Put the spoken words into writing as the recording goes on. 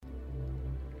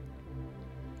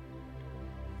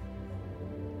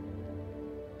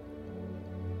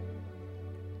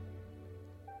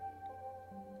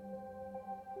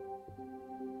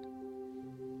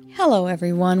Hello,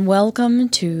 everyone. Welcome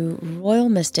to Royal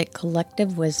Mystic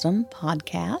Collective Wisdom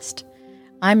Podcast.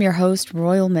 I'm your host,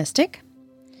 Royal Mystic,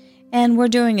 and we're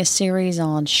doing a series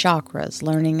on chakras,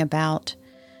 learning about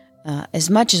as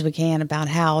much as we can about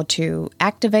how to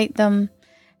activate them,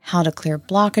 how to clear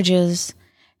blockages,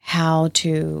 how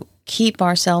to keep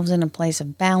ourselves in a place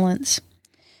of balance.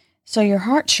 So your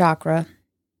heart chakra,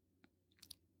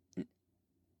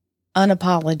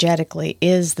 unapologetically,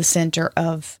 is the center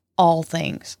of all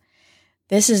things.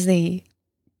 This is the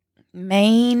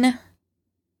main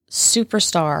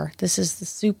superstar. This is the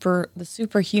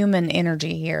superhuman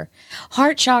energy here.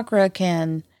 Heart chakra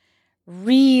can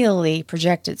really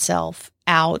project itself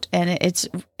out, and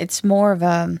it's more of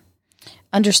a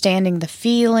understanding the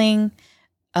feeling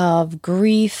of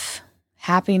grief,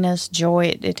 happiness, joy.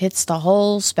 It hits the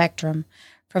whole spectrum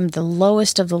from the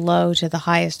lowest of the low to the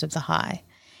highest of the high.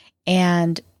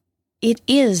 And it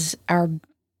is our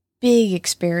big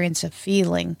experience of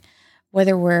feeling,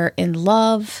 whether we're in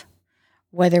love,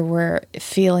 whether we're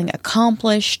feeling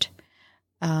accomplished,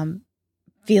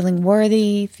 feeling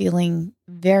worthy, feeling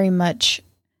very much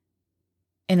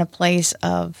in a place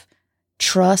of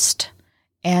trust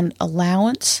and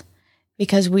allowance,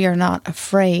 because we are not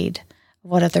afraid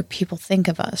of what other people think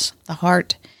of us. The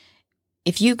heart,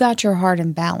 if you got your heart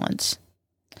in balance,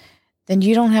 then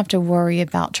you don't have to worry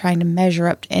about trying to measure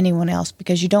up to anyone else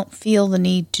because you don't feel the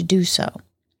need to do so.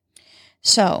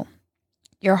 So,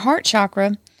 your heart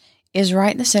chakra is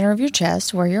right in the center of your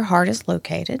chest where your heart is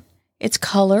located. Its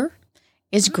color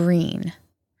is green.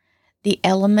 The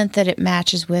element that it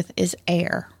matches with is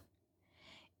air.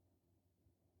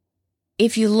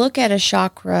 If you look at a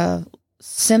chakra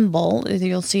symbol,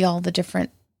 you'll see all the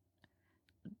different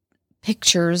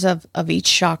pictures of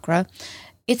each chakra.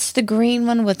 It's the green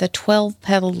one with a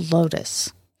 12-petaled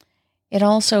lotus. It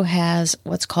also has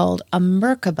what's called a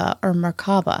Merkaba or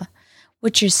Merkaba,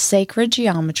 which is sacred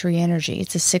geometry energy.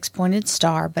 It's a 6-pointed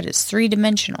star, but it's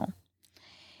 3-dimensional.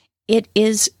 It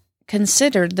is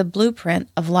considered the blueprint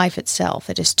of life itself.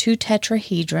 It is 2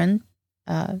 tetrahedron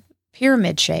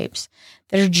pyramid shapes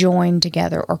that are joined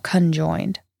together or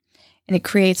conjoined, and it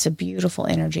creates a beautiful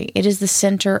energy. It is the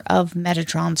center of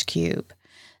Metatron's cube.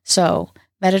 So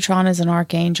Metatron is an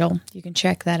archangel. You can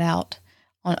check that out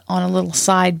on a little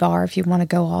sidebar if you want to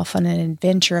go off on an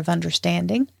adventure of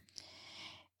understanding.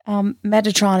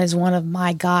 Metatron is one of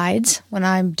my guides when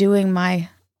I'm doing my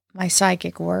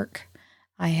psychic work.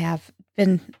 I've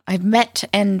met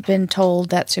and been told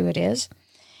that's who it is.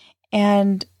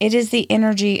 And it is the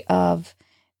energy of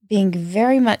being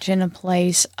very much in a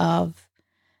place of,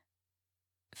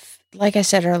 like I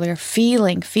said earlier,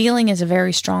 feeling. Feeling is a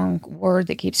very strong word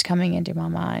that keeps coming into my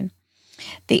mind.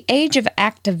 The age of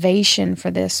activation for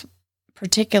this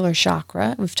particular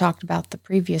chakra, we've talked about the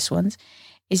previous ones,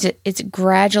 is it's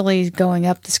gradually going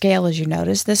up the scale, as you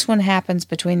notice. This one happens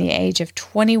between the age of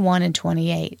 21 and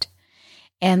 28.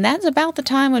 And that's about the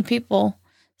time when people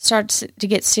start to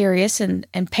get serious and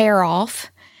pair off.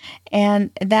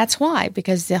 And that's why,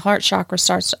 because the heart chakra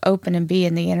starts to open and be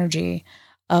in the energy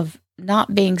of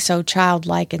not being so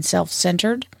childlike and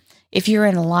self-centered. If you're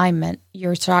in alignment,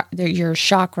 your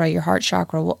chakra, your heart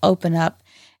chakra, will open up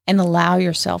and allow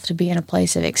yourself to be in a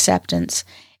place of acceptance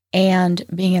and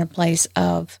being in a place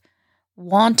of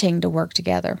wanting to work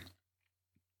together.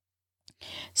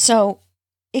 So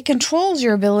it controls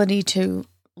your ability to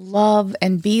love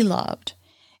and be loved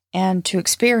and to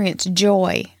experience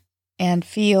joy and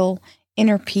feel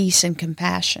inner peace and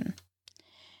compassion.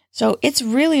 So it's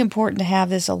really important to have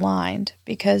this aligned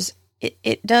because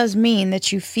it does mean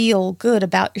that you feel good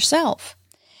about yourself.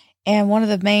 And one of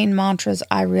the main mantras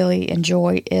I really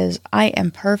enjoy is, I am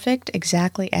perfect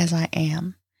exactly as I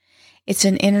am. It's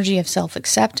an energy of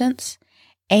self-acceptance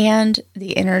and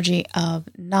the energy of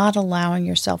not allowing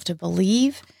yourself to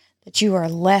believe that you are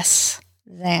less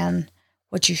than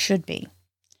what you should be.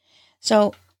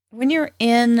 So when you're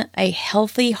in a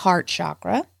healthy heart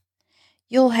chakra,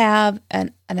 you'll have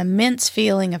an immense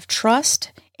feeling of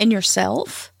trust in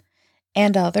yourself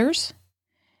and others.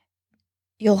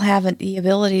 You'll have the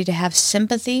ability to have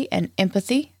sympathy and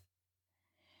empathy.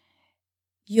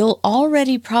 You'll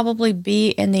already probably be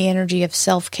in the energy of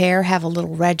self-care, have a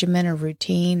little regimen or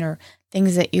routine or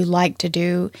things that you like to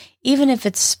do. Even if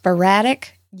it's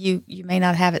sporadic, you may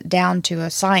not have it down to a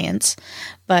science,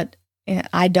 but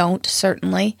I don't,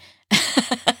 certainly.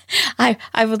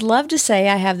 I would love to say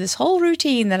I have this whole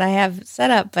routine that I have set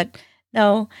up, but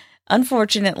no,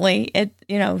 unfortunately,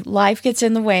 life gets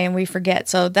in the way and we forget.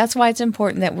 So that's why it's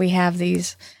important that we have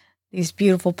these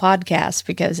beautiful podcasts,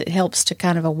 because it helps to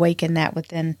kind of awaken that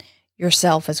within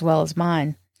yourself as well as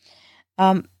mine.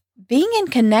 Being in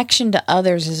connection to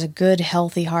others is a good,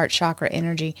 healthy heart chakra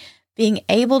energy. Being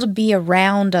able to be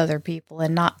around other people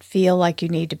and not feel like you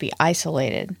need to be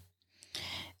isolated.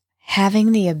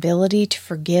 Having the ability to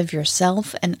forgive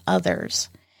yourself and others.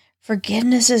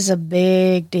 Forgiveness is a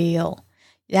big deal.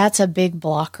 That's a big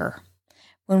blocker.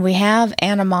 When we have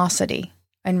animosity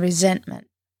and resentment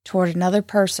toward another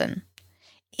person,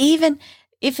 even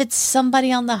if it's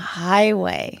somebody on the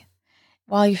highway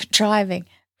while you're driving,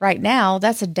 right now,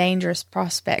 that's a dangerous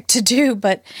prospect to do,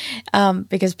 but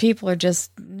because people are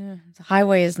just, the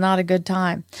highway is not a good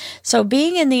time. So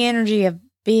being in the energy of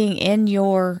being in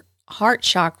your heart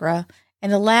chakra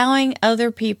and allowing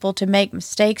other people to make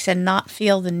mistakes and not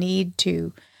feel the need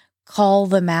to call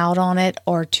them out on it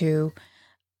or to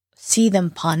see them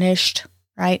punished,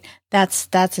 right? That's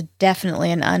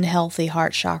definitely an unhealthy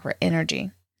heart chakra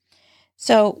energy.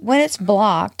 So when it's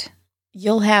blocked,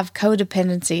 you'll have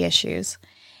codependency issues.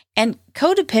 And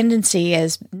codependency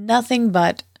is nothing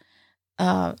but,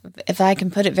 if I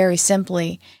can put it very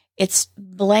simply, it's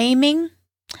blaming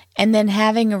and then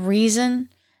having a reason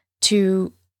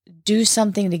to do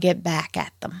something to get back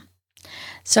at them.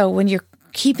 So when you're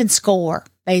keeping score,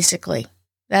 basically,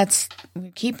 that's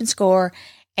keeping score,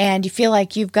 and you feel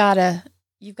like you've got to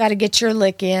get your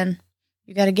lick in,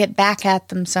 you got to get back at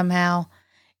them somehow.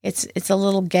 It's a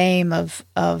little game of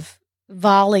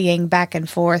volleying back and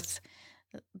forth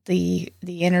the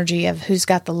energy of who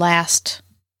got the last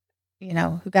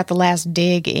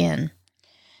dig in.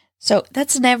 So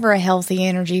that's never a healthy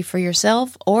energy for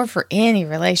yourself or for any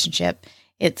relationship.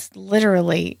 It's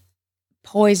literally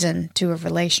poison to a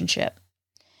relationship.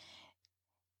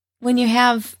 When you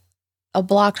have a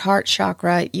blocked heart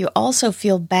chakra, you also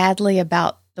feel badly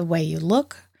about the way you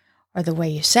look or the way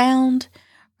you sound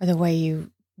or the way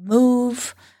you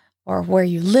move or where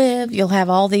you live. You'll have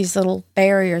all these little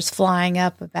barriers flying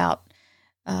up about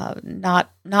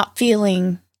not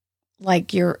feeling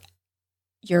like you're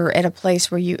at a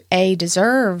place where you A,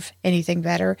 deserve anything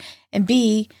better, and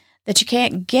B, that you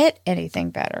can't get anything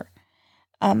better.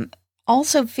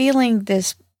 Also feeling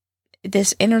this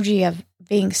energy of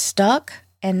being stuck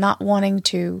and not wanting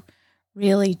to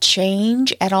really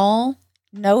change at all,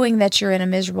 knowing that you're in a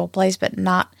miserable place, but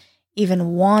not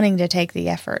even wanting to take the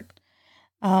effort.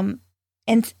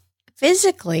 And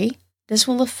physically, this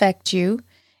will affect you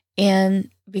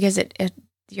because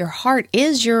your heart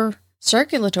is your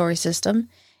circulatory system.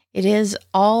 It is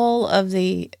all of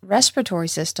the respiratory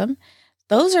system.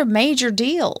 Those are major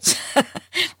deals.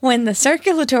 When the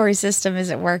circulatory system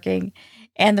isn't working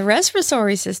and the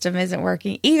respiratory system isn't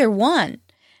working, either one,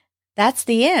 that's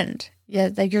the end.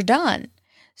 You're done.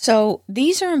 So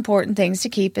these are important things to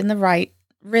keep in the right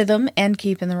rhythm and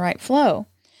keep in the right flow.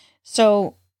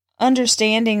 So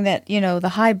understanding that, the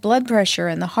high blood pressure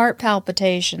and the heart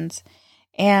palpitations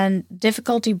and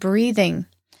difficulty breathing,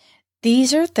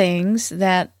 these are things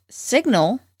that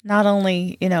signal not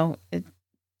only,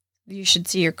 you should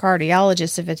see your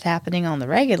cardiologist if it's happening on the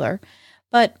regular,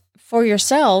 but for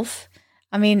yourself,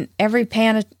 every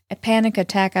panic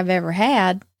attack I've ever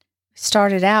had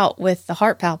started out with the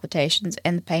heart palpitations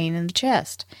and the pain in the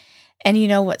chest. And you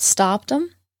know what stopped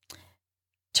them?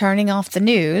 Turning off the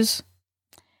news,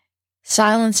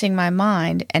 silencing my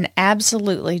mind, and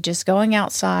absolutely just going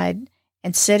outside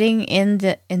and sitting in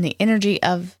the energy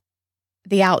of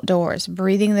the outdoors,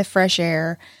 breathing the fresh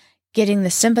air, getting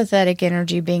the sympathetic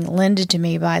energy being lended to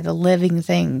me by the living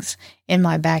things in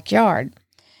my backyard.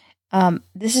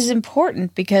 This is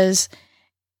important because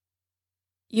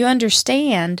you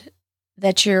understand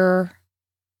that your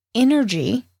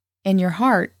energy in your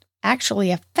heart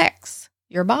actually affects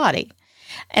your body.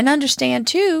 And understand,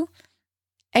 too,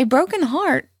 a broken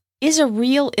heart is a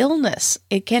real illness.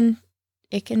 It can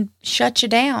shut you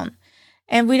down.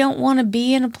 And we don't want to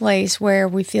be in a place where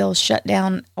we feel shut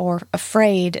down or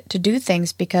afraid to do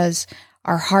things because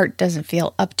our heart doesn't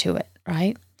feel up to it,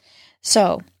 right?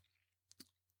 So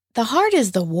the heart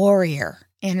is the warrior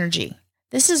energy.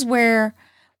 This is where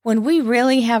when we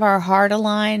really have our heart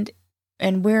aligned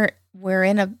and we're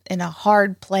in a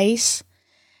hard place,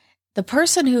 the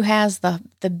person who has the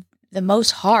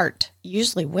most heart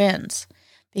usually wins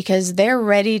because they're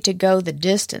ready to go the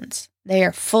distance. They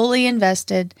are fully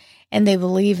invested and they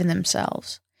believe in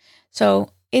themselves.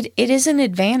 So it is an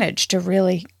advantage to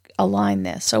really align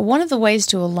this. So one of the ways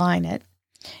to align it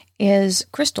is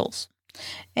crystals.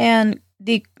 And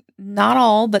not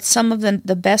all, but some of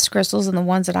the best crystals and the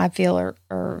ones that I feel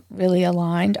are really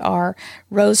aligned are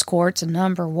rose quartz,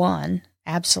 number one,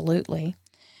 absolutely.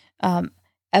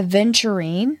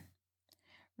 Aventurine,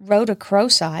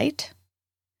 rhodochrosite,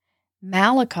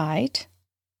 malachite,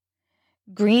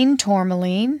 green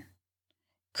tourmaline,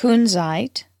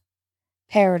 kunzite,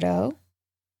 peridot,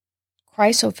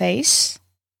 chrysoprase,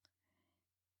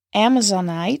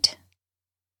 amazonite,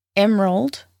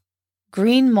 emerald,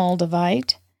 green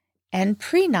moldavite, and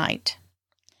prehnite.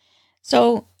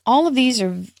 So all of these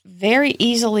are very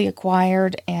easily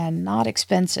acquired and not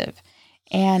expensive,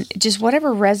 and just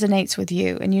whatever resonates with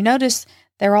you. And you notice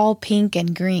they're all pink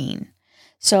and green.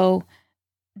 So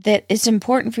that it's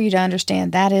important for you to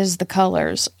understand that is the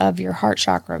colors of your heart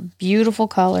chakra. Beautiful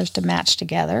colors to match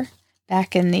together.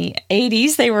 Back in the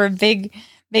 80s, they were a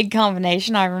big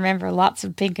combination. I remember lots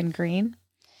of pink and green.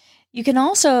 You can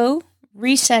also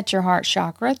reset your heart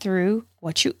chakra through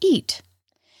what you eat.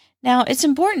 Now, it's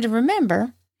important to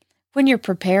remember when you're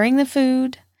preparing the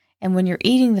food and when you're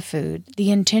eating the food,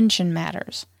 the intention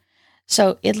matters.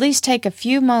 So at least take a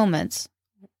few moments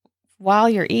while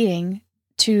you're eating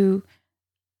to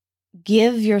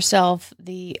give yourself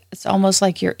it's almost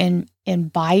like you're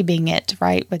imbibing it,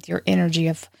 right, with your energy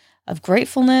of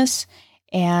gratefulness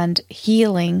and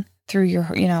healing through your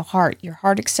heart. Your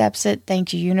heart accepts it.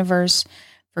 Thank you, universe,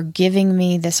 for giving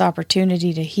me this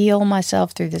opportunity to heal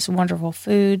myself through this wonderful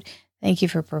food. Thank you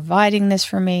for providing this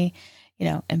for me,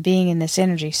 and being in this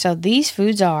energy. So these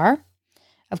foods are,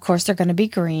 of course, they're going to be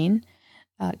green,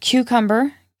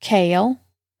 cucumber, kale,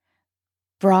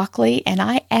 broccoli, and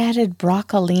I added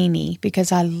broccolini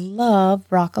because I love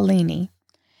broccolini,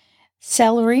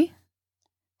 celery,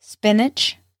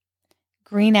 spinach,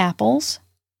 green apples,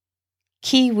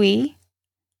 kiwi,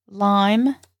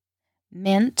 lime,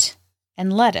 mint,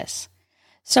 and lettuce.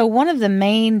 So one of the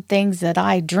main things that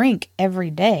I drink every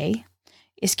day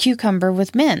is cucumber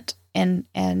with mint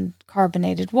and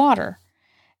carbonated water.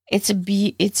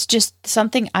 It's just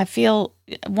something I feel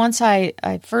once I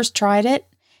first tried it,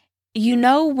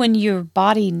 when your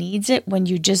body needs it, when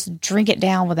you just drink it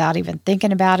down without even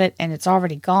thinking about it and it's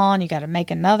already gone, you got to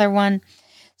make another one.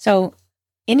 So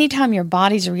anytime your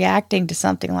body's reacting to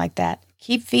something like that,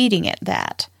 keep feeding it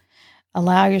that.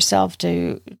 Allow yourself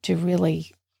to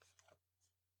really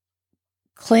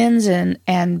cleanse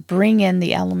and bring in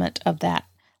the element of that,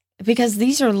 because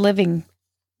these are living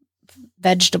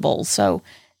vegetables. So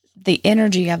the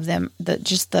energy of them,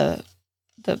 the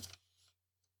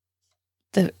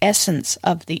essence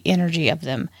of the energy of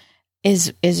them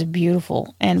is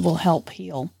beautiful and will help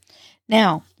heal.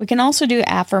 Now, we can also do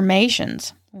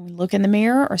affirmations. When we look in the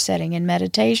mirror or setting in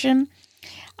meditation,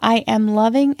 I am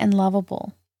loving and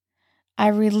lovable. I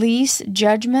release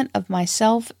judgment of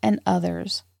myself and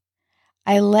others.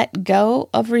 I let go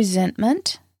of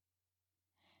resentment,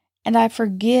 and I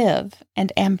forgive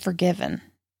and am forgiven.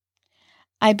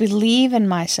 I believe in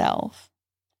myself.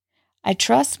 I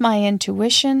trust my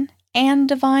intuition and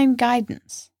divine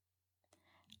guidance.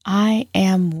 I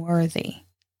am worthy.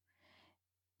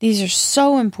 These are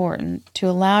so important to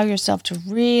allow yourself to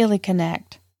really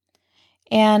connect.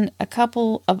 And a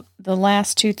couple of the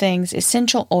last two things,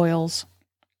 essential oils.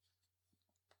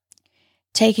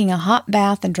 Taking a hot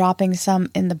bath and dropping some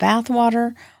in the bath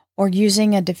water, or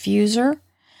using a diffuser,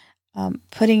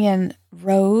 putting in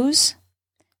rose,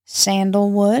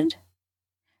 sandalwood,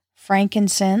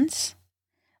 frankincense,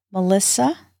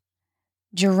 melissa,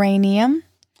 geranium.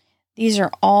 These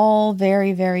are all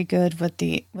very, very good with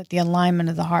the alignment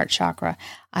of the heart chakra.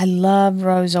 I love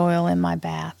rose oil in my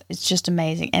bath. It's just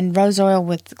amazing. And rose oil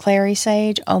with clary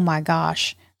sage, oh my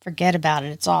gosh, forget about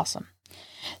it. It's awesome.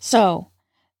 So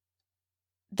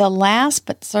the last,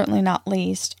 but certainly not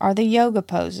least, are the yoga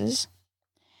poses.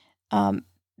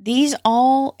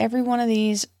 Every one of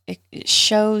these, it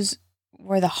shows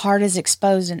where the heart is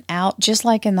exposed and out, just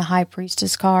like in the High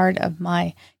Priestess card of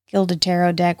my Gilded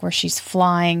Tarot deck, where she's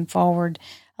flying forward,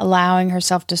 allowing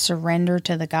herself to surrender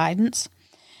to the guidance.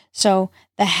 So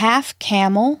the half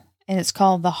camel, and it's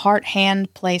called the heart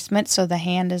hand placement. So the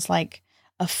hand is like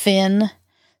a fin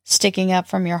sticking up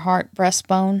from your heart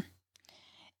breastbone.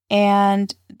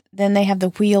 And then they have the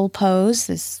wheel pose.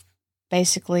 This is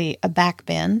basically a back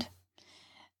bend.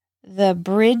 The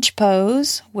bridge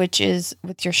pose, which is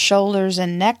with your shoulders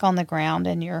and neck on the ground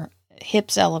and your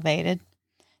hips elevated.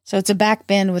 So it's a back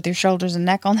bend with your shoulders and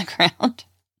neck on the ground.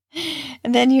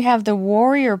 And then you have the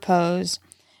warrior pose.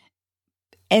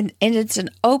 And it's an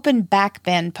open back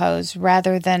bend pose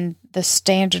rather than the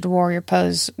standard warrior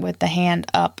pose with the hand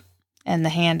up and the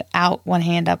hand out, one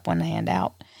hand up, one hand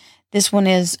out. This one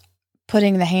is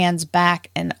putting the hands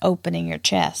back and opening your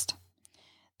chest.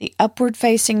 The upward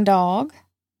facing dog,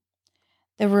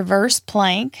 the reverse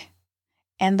plank,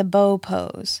 and the bow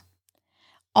pose.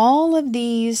 All of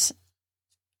these,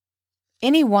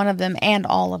 any one of them and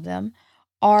all of them,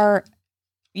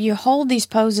 you hold these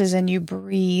poses and you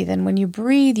breathe. And when you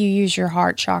breathe, you use your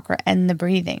heart chakra and the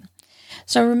breathing.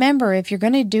 So remember, if you're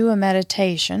going to do a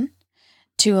meditation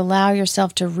to allow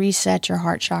yourself to reset your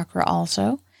heart chakra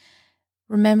also,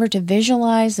 remember to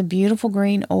visualize the beautiful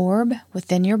green orb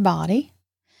within your body.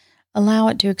 Allow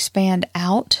it to expand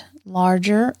out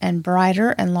larger and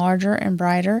brighter and larger and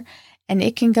brighter. And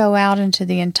it can go out into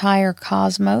the entire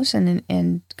cosmos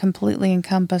and completely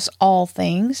encompass all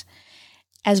things.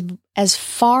 As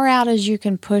far out as you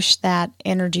can push that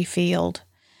energy field,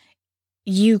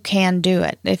 you can do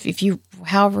it. If you,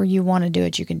 however you want to do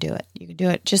it, you can do it. You can do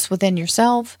it just within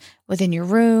yourself, within your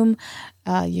room.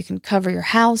 You can cover your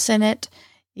house in it.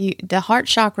 The heart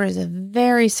chakra is a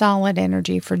very solid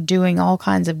energy for doing all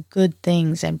kinds of good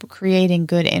things and creating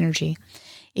good energy.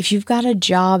 If you've got a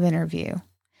job interview,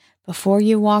 before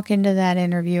you walk into that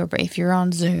interview, or if you're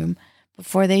on Zoom,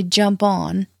 before they jump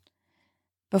on,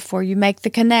 before you make the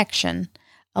connection,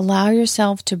 allow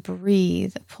yourself to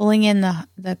breathe, pulling in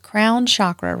the crown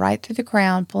chakra right through the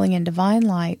crown, pulling in divine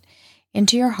light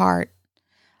into your heart.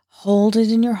 Hold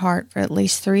it in your heart for at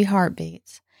least 3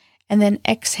 heartbeats, and then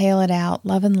exhale it out,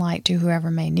 love and light to whoever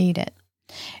may need it.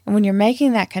 And when you're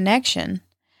making that connection,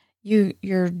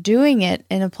 you're doing it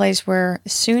in a place where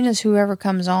as soon as whoever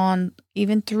comes on,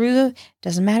 even through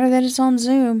doesn't matter that it's on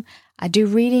Zoom. I do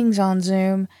readings on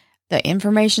Zoom. The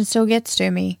information still gets to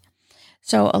me.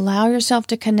 So allow yourself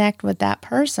to connect with that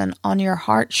person on your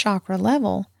heart chakra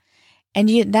level.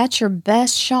 And that's your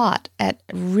best shot at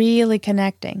really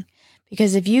connecting.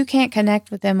 Because if you can't connect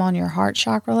with them on your heart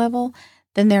chakra level,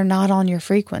 then they're not on your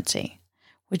frequency,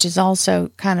 which is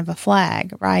also kind of a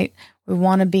flag, right? We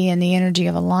want to be in the energy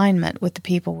of alignment with the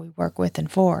people we work with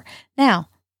and for. Now,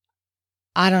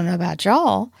 I don't know about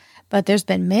y'all, but there's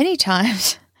been many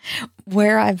times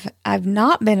where I've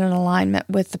not been in alignment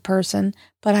with the person,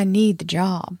 but I need the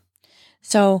job.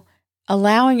 So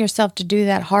allowing yourself to do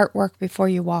that heart work before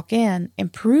you walk in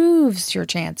improves your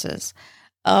chances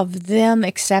of them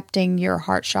accepting your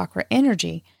heart chakra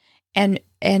energy and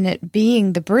it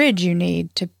being the bridge you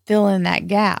need to fill in that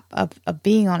gap of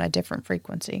being on a different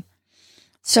frequency.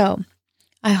 So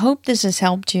I hope this has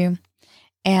helped you,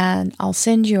 and I'll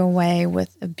send you away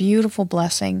with a beautiful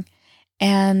blessing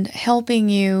and helping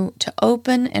you to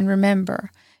open and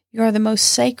remember you are the most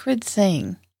sacred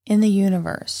thing in the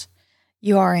universe.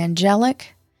 You are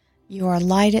angelic, you are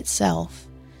light itself,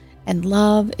 and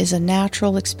love is a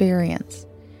natural experience.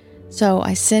 So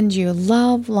I send you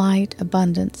love, light,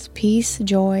 abundance, peace,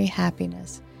 joy,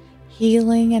 happiness,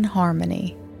 healing, and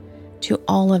harmony to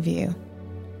all of you.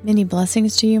 Many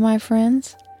blessings to you, my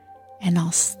friends, and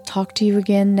I'll talk to you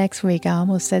again next week. I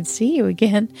almost said see you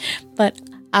again, but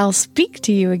I'll speak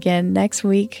to you again next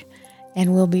week,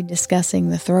 and we'll be discussing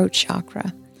the throat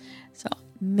chakra. So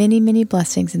many, many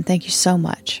blessings, and thank you so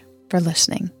much for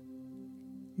listening.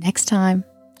 Next time,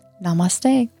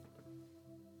 namaste.